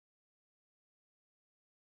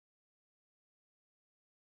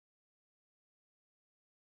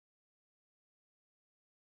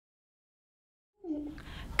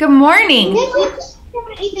Good morning. It's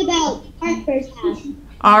about our first house.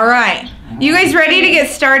 All right. You guys ready to get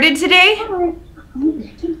started today?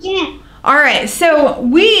 Yeah. All right. So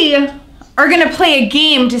we are going to play a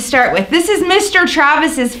game to start with. This is Mr.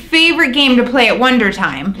 Travis's favorite game to play at Wonder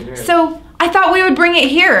Time. So I thought we would bring it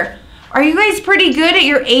here. Are you guys pretty good at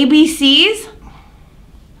your ABCs?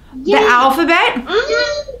 The alphabet? I'm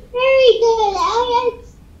very good. I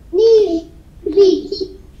just need to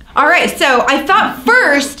be. All right, so I thought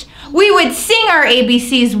first we would sing our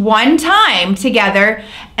ABCs one time together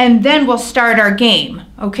and then we'll start our game,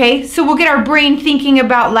 okay? So we'll get our brain thinking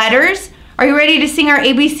about letters. Are you ready to sing our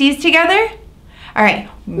ABCs together? All right,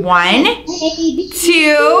 1,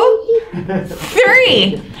 2,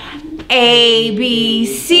 3. A, B,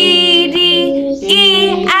 C, D,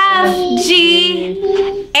 E, F,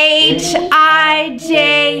 G, H, I,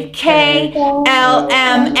 J, K, L,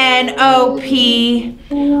 M, N, O, P,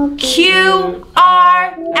 Q,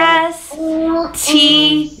 R, S,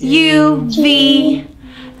 T, U, V,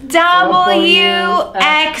 W,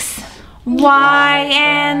 X, Y,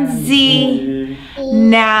 and Z.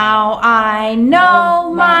 Now I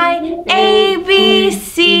know my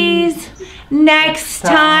ABCs. Next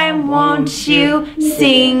time, won't you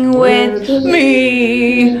sing with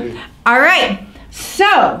me? All right,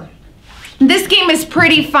 so this game is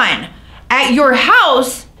pretty fun. At your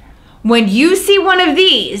house, when you see one of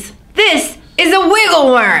these, this is a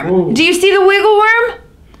wiggle worm. Ooh. Do you see the wiggle worm?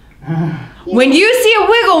 When you see a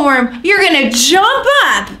wiggle worm, you're gonna jump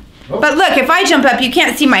up. But look, if I jump up, you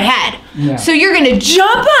can't see my head. Yeah. So you're gonna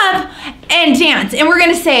jump up and dance. And we're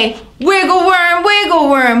gonna say, wiggle worm, wiggle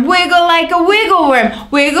like a wiggle worm.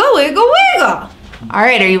 Wiggle, wiggle, wiggle. All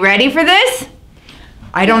right, are you ready for this?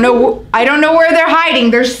 I don't know where they're hiding.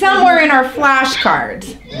 They're somewhere in our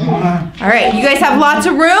flashcards. All right, you guys have lots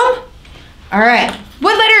of room? All right,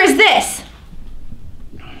 what letter is this?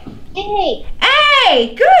 A.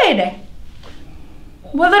 A, good.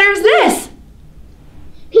 What letter is this?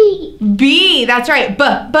 P. B, that's right, B,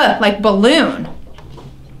 like balloon.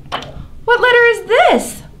 What letter is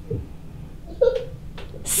this?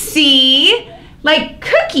 C, like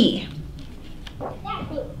cookie.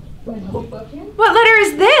 What letter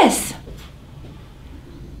is this?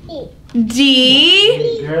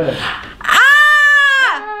 D. Good.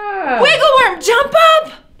 Ah! Wiggle worm, jump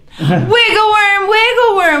up! Wiggle worm,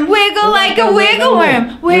 wiggle like a wiggle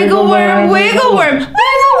worm. Wiggle worm, wiggle worm.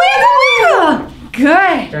 Wiggle, wiggle, wiggle.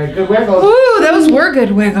 Good. Very good wiggles. Ooh, those were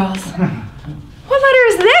good wiggles. What letter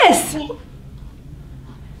is this?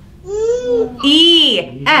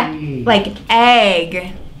 E. Like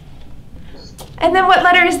egg. And then what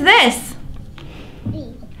letter is this?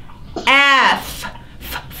 F.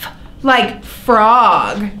 Like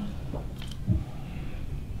frog.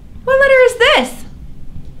 What letter is this?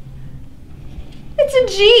 It's a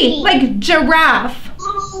G, like giraffe.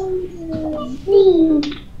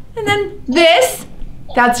 And then this,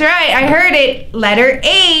 that's right, I heard it, letter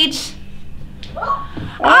H.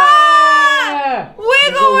 Ah!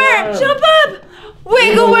 Wiggle worm, jump up!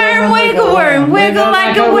 Wiggle worm, wiggle worm, wiggle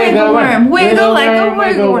like a wiggle worm, wiggle like a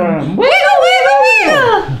wiggle worm. Wiggle, wiggle,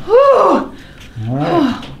 wiggle! Whew.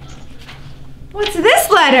 Right. What's this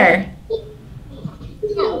letter?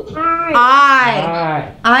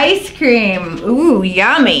 I. Ice cream. Ooh,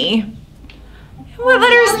 yummy. What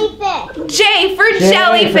letter is J for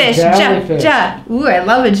jellyfish? Jellyfish. Ooh, I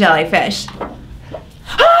love a jellyfish.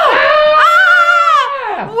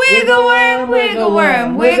 Wiggle worm, wiggle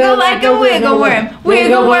worm, wiggle like a wiggle worm.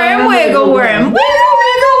 Wiggle worm, wiggle worm. Wiggle,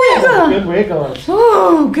 wiggle, wiggle. Good wiggles.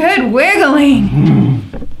 Ooh, good wiggling.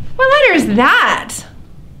 What letter is that?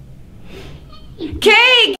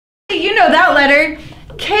 K. You know that letter.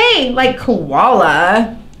 K, like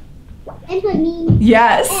koala.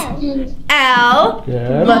 Yes. L.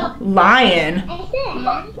 Good. Lion.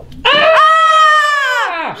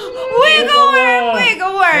 Ah! Wiggle worm,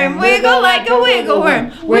 wiggle worm, wiggle like a wiggle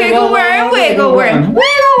worm. Wiggle worm, wiggle worm.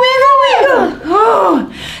 Wiggle, wiggle, wiggle. Oh,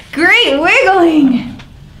 great wiggling.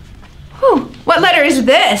 Whew. What letter is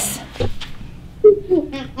this?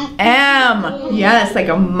 M. Yes, like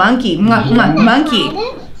a monkey. Monkey.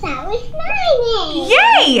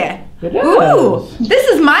 Yay! It is. Ooh, this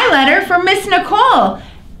is my letter from Miss Nicole.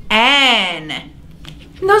 N. And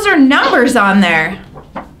those are numbers on there.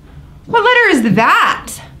 What letter is that?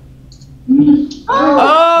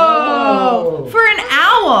 Oh, for an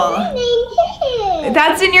owl.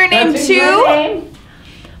 That's in your name That's in too? your name?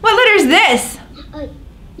 What letter is this?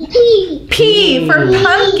 P. P for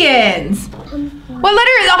pumpkins. What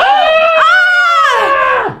letter is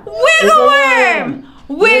ah! Wiggle worm!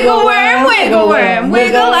 Wiggle worm, wiggle worm,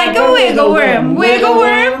 wiggle like a wiggle worm. Wiggle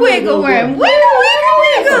worm, wiggle worm, wiggle, wiggle.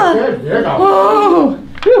 go. Oh,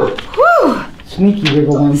 Whew. whew. Sneaky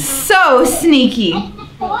wiggle one. So sneaky.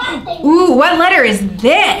 Ooh, what letter is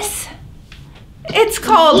this? It's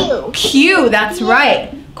called Q. That's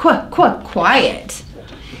right. Quiet.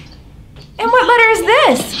 And what letter is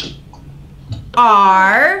this?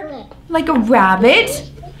 R, like a rabbit.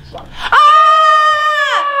 Ah!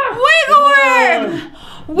 Wiggle worm!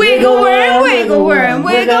 Wiggle worm, wiggle worm,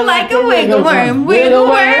 wiggle like a wiggle worm. Wiggle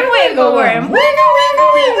worm, wiggle worm, wiggle,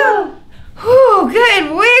 wiggle, wiggle. Whew,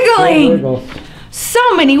 good wiggling. Wiggle.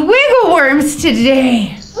 So many wiggle worms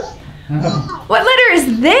today. What letter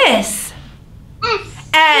is this?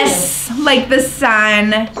 S, like the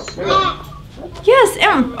sun. Yes,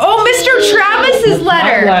 oh, Mr. Travis's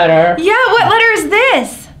letter. My letter. Yeah, what letter is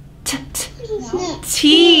this?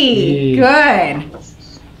 T. Good.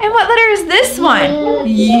 And what letter is this one?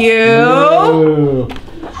 U. Ooh.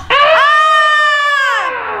 Ah!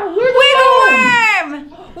 Wiggle worm!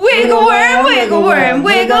 Wiggle worm, wiggle worm,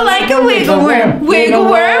 wiggle like a wiggle worm. Wiggle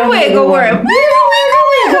worm, wiggle worm, wiggle, wiggle,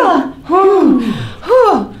 wiggle. Whew.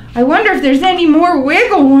 Whew. I wonder if there's any more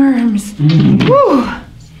wiggle worms. Whew.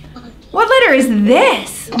 What letter is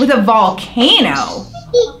this with a volcano?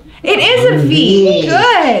 It is a V.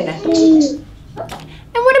 Good.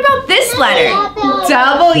 And what about this letter?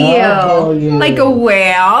 W. W. Like a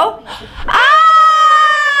whale. Ah!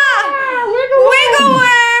 Wiggle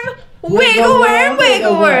worm. Wiggle worm,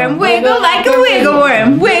 wiggle worm, wiggle like a wiggle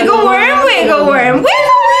worm. Wiggle worm, wiggle worm,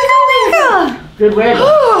 wiggle, wiggle, wiggle. Good wiggle.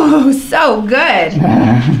 Oh, so good.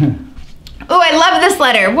 Oh, I love this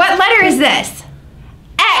letter. What letter is this?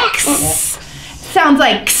 X. Sounds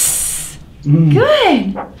like X.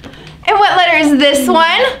 Good. And what letter is this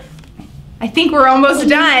one? I think we're almost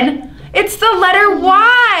done. It's the letter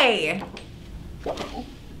Y.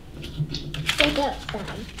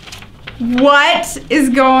 What is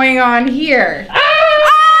going on here?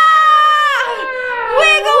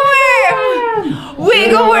 Wiggle worm!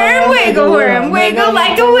 Wiggle worm, wiggle worm, wiggle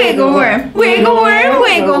like a wiggle worm. Wiggle worm,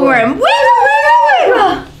 wiggle worm, wiggle, wiggle,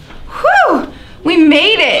 wiggle. Whew! We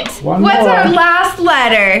made it. One What's more. our last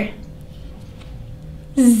letter?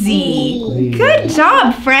 Z. Good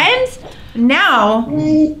job, friends. Now,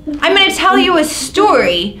 I'm going to tell you a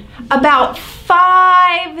story about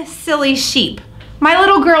 5 silly sheep. My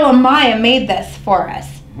little girl Amaya made this for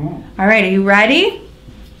us. All right, are you ready?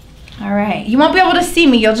 All right, you won't be able to see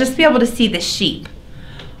me. You'll just be able to see the sheep.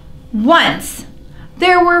 Once,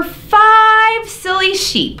 there were 5 silly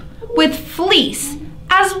sheep with fleece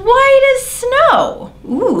as white as snow.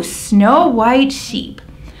 Ooh, snow white sheep.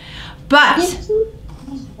 But,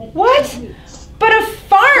 what? But a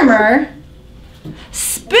farmer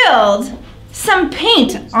spilled some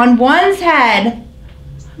paint on one's head.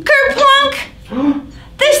 Kerplunk!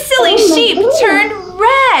 The silly sheep turned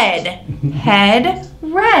red. Head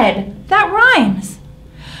red. That rhymes.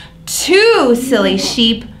 2 silly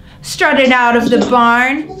sheep strutted out of the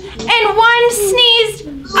barn, and one sneezed.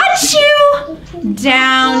 Achoo!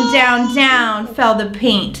 Down, down, down fell the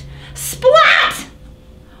paint. Splat!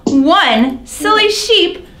 1 silly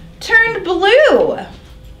sheep turned blue.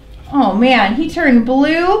 Oh man, he turned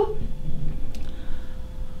blue.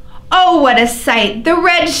 Oh, what a sight. The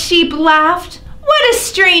red sheep laughed. What a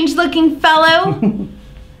strange looking fellow.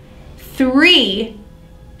 3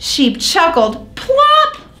 sheep chuckled.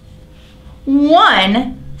 Plop!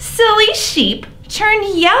 1 silly sheep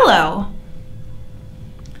turned yellow.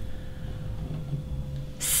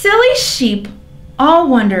 Silly sheep all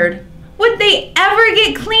wondered, would they ever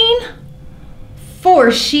get clean? 4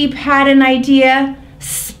 sheep had an idea.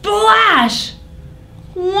 Splash!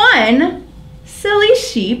 1 silly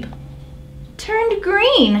sheep turned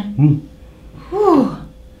green. Whew.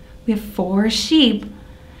 We have 4 sheep.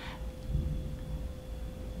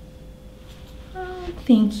 Oh,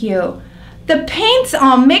 thank you. The paint's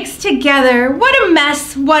all mixed together. What a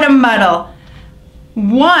mess, what a muddle.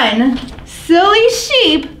 1 silly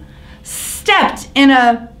sheep stepped in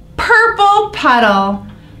a purple puddle.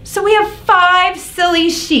 So we have 5 silly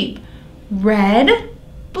sheep. Red,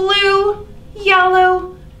 blue,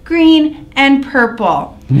 yellow, green, and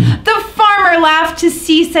purple. The farmer laughed to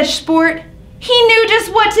see such sport. He knew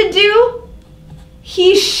just what to do.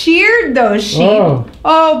 He sheared those sheep.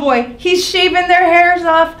 Oh boy, he's shaving their hairs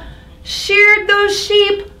off. Sheared those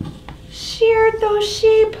sheep. Sheared those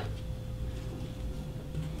sheep.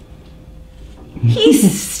 He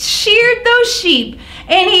sheared those sheep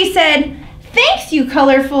and he said, "Thanks, you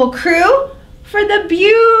colorful crew, for the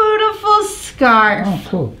beautiful scarf." Oh,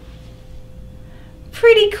 cool.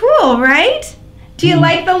 Pretty cool, right? Do you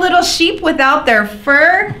like the little sheep without their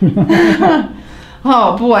fur?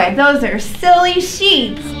 Oh boy, those are silly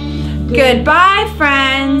sheep. Goodbye,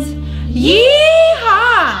 friends.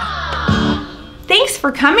 Yeehaw! Thanks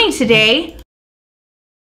for coming today.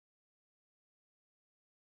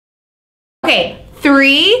 Okay,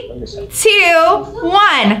 3, 2,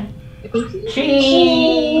 1. Cheese!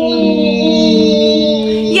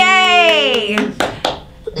 Yay!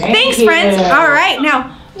 Thanks, you. friends. All right,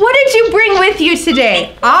 now, what did you bring with you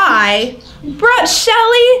today? I brought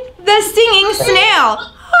Shelly the singing snail.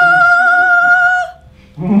 Ah!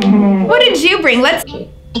 What did you bring?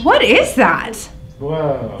 What is that?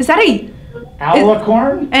 Whoa. Is that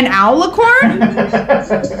Owlicorn? an owlicorn?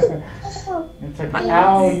 It's an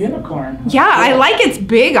owl unicorn. Yeah, I like its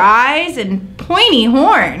big eyes and pointy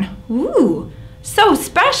horn. Ooh, so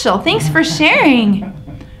special. Thanks for sharing.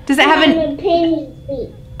 Does it have an... penguin feet.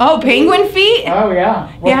 Oh, penguin feet? Oh,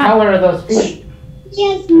 yeah. What Yeah. color are those feet? He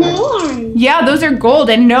has no arms. Yeah, those are gold.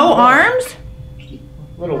 And no arms?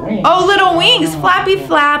 Little wings. Oh, little wings. Flappy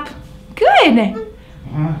flap. Good.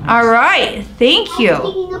 All right. Thank you.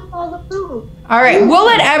 Picking up all the food. All right. We'll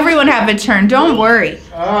let everyone have a turn. Don't worry.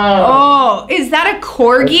 Oh. Oh, is that a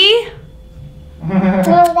corgi? No, that's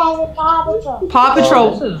a Paw Patrol. Paw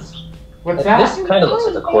Patrol. What's that? This kind of looks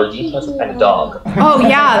like a corgi. That's a kind of dog. Oh,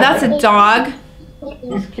 yeah. That's a dog.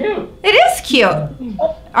 He's cute. It is cute.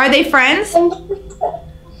 Are they friends? And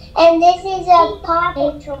this is a Paw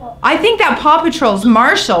Patrol. I think that Paw Patrol's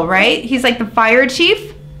Marshall, right? He's like the fire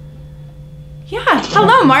chief. Yeah.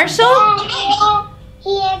 Hello, Marshall.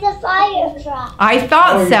 He has a fire truck. I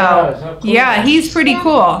thought Oh, he so. does. Oh, cool. Yeah, he's pretty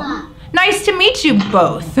cool. Nice to meet you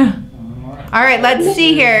both. All right, let's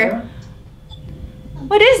see here.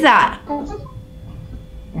 What is that?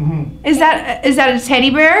 Is that a teddy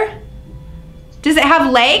bear? Does it have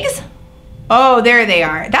legs? Oh, there they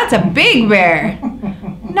are. That's a big bear.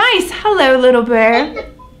 Nice. Hello, little bear.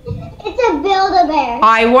 It's a Build-A-Bear.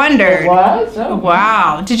 I wondered. What? Oh,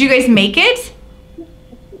 Wow. Did you guys make it?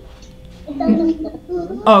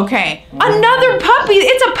 Okay. Another puppy.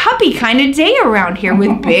 It's a puppy kind of day around here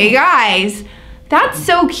with big eyes. That's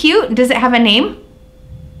so cute. Does it have a name?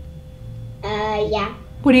 Yeah.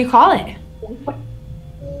 What do you call it?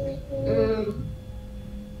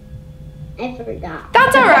 I forgot.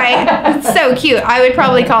 That's all right. It's so cute. I would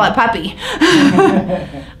probably call it Puppy.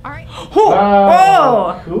 All right.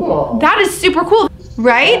 Oh, cool. that is super cool.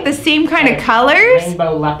 Right? The same kind of colors.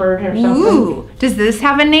 Rainbow leopard or something? Ooh. Does this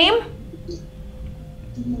have a name?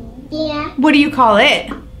 Yeah. What do you call it?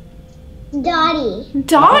 Dottie.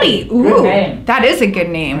 Dottie. Good Ooh. name. That is a good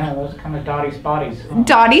name. Yeah, those kind of dotty spotties.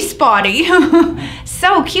 Dottie Spotty.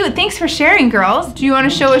 So cute. Thanks for sharing, girls. Do you want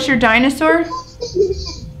to show us your dinosaur?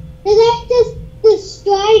 I just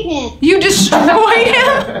destroyed him. You destroyed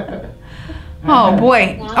him? Oh,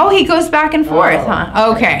 boy. Oh, he goes back and forth,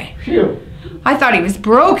 huh? Okay. Phew. I thought he was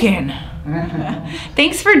broken.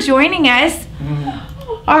 Thanks for joining us.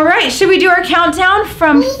 All right, should we do our countdown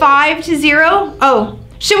from 5 to 0? Oh,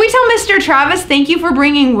 should we tell Mr. Travis thank you for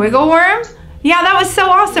bringing Wiggle Worm? Yeah, that was so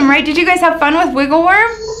awesome, right? Did you guys have fun with Wiggle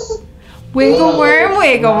Worm? Wiggle Worm,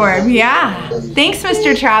 Wiggle Worm. Yeah. Thanks,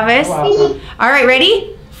 Mr. Travis. Wow. All right,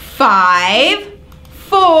 ready? 5,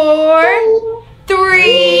 4,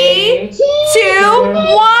 3, 2,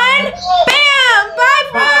 1, bam!